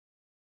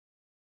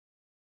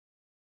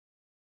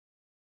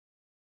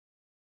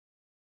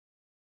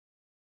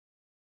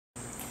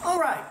All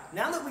right,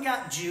 now that we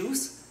got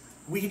juice,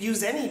 we could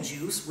use any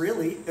juice,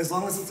 really, as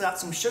long as it's got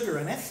some sugar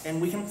in it,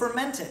 and we can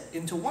ferment it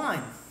into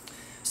wine.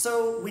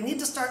 So we need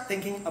to start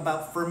thinking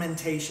about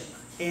fermentation.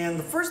 And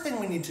the first thing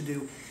we need to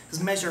do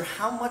is measure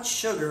how much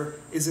sugar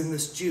is in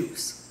this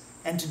juice.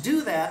 And to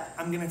do that,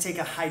 I'm going to take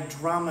a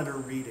hydrometer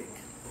reading.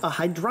 A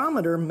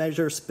hydrometer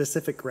measures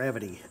specific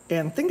gravity,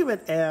 and think of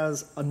it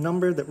as a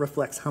number that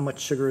reflects how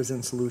much sugar is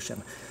in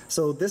solution.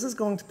 So this is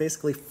going to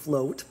basically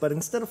float, but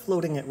instead of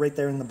floating it right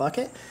there in the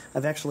bucket,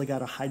 I've actually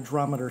got a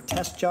hydrometer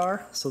test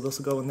jar, so this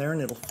will go in there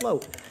and it'll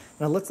float.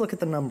 Now let's look at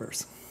the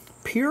numbers.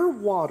 Pure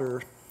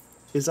water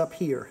is up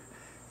here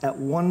at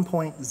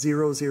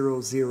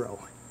 1.000.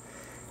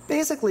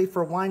 Basically,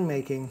 for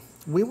winemaking,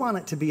 we want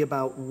it to be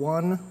about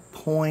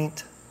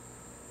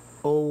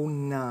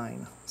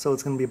 1.09. So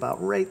it's going to be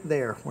about right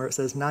there where it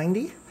says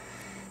 90.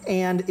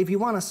 And if you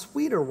want a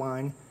sweeter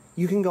wine,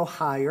 you can go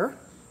higher.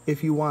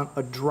 If you want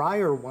a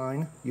drier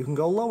wine, you can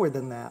go lower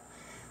than that.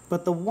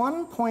 But the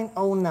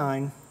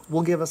 1.09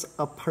 will give us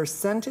a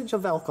percentage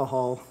of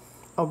alcohol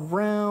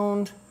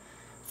around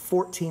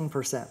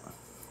 14%.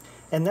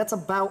 And that's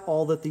about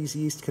all that these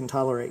yeast can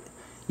tolerate.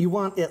 You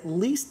want at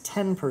least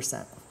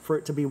 10% for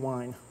it to be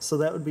wine. So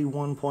that would be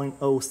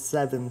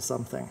 1.07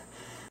 something.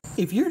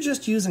 If you're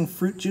just using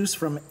fruit juice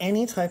from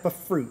any type of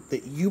fruit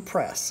that you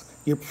press,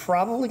 you're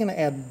probably going to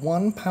add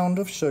 1 pound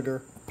of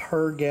sugar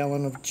per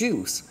gallon of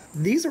juice.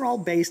 These are all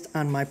based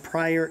on my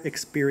prior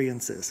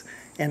experiences,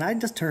 and I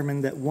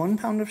determined that 1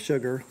 pound of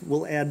sugar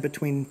will add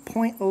between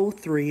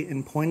 0.03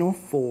 and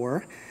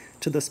 0.04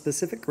 to the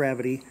specific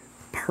gravity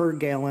per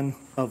gallon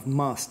of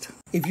must.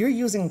 If you're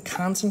using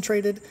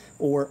concentrated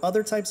or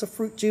other types of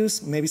fruit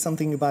juice, maybe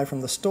something you buy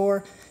from the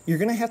store, you're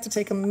going to have to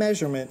take a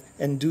measurement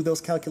and do those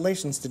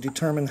calculations to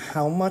determine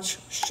how much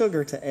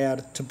sugar to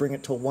add to bring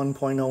it to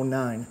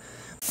 1.09.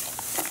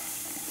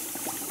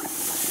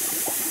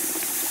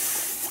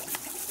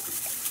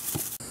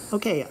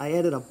 Okay, I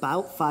added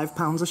about 5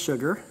 pounds of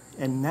sugar,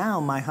 and now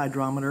my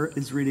hydrometer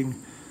is reading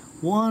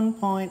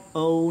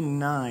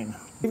 1.09.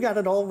 We've got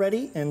it all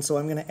ready, and so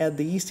I'm going to add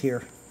the yeast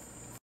here.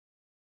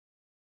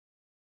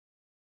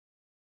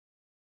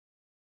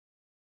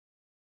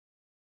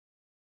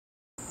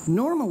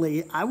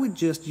 Normally, I would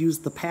just use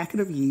the packet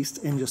of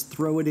yeast and just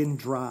throw it in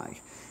dry.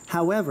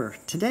 However,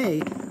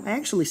 today, I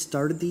actually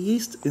started the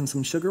yeast in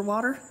some sugar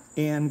water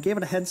and gave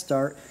it a head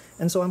start,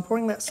 and so I'm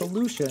pouring that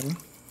solution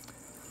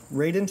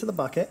right into the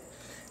bucket,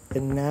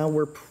 and now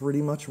we're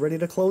pretty much ready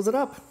to close it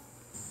up.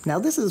 Now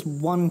this is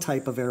one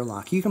type of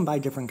airlock. You can buy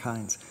different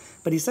kinds,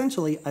 but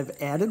essentially I've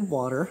added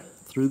water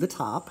through the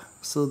top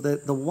so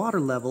that the water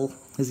level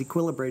is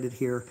equilibrated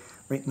here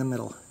right in the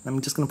middle.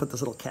 I'm just going to put this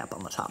little cap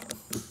on the top.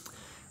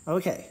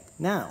 Okay,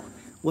 now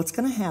what's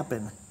going to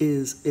happen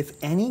is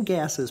if any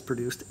gas is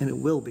produced, and it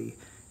will be,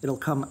 it'll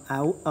come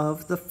out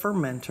of the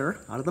fermenter,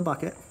 out of the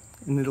bucket,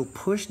 and it'll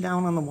push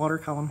down on the water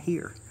column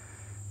here.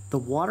 The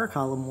water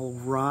column will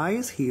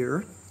rise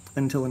here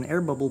until an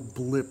air bubble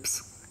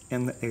blips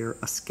and the air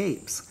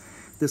escapes.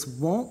 This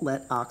won't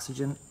let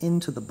oxygen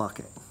into the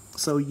bucket.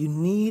 So you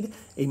need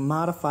a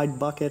modified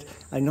bucket.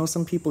 I know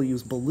some people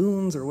use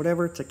balloons or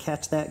whatever to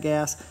catch that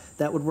gas.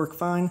 That would work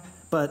fine.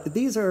 But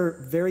these are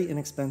very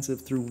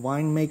inexpensive through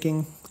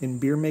winemaking and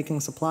beer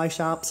making supply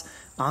shops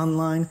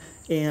online.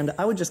 And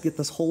I would just get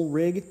this whole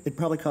rig. It'd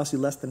probably cost you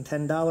less than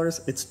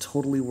 $10. It's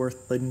totally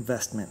worth the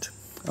investment.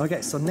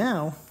 Okay, so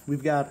now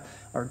we've got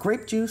our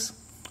grape juice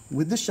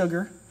with the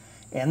sugar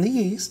and the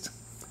yeast.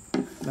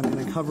 I'm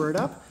going to cover it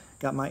up.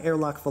 Got my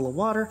airlock full of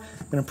water.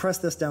 I'm going to press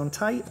this down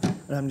tight,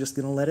 and I'm just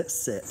going to let it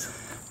sit.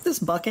 This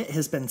bucket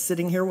has been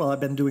sitting here while I've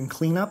been doing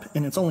cleanup,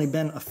 and it's only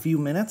been a few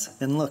minutes.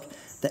 And look,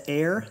 the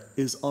air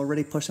is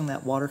already pushing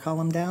that water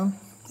column down,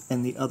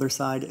 and the other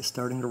side is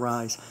starting to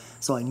rise.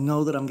 So I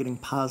know that I'm getting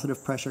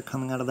positive pressure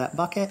coming out of that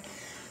bucket.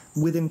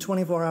 Within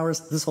 24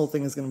 hours, this whole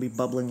thing is going to be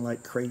bubbling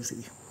like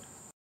crazy.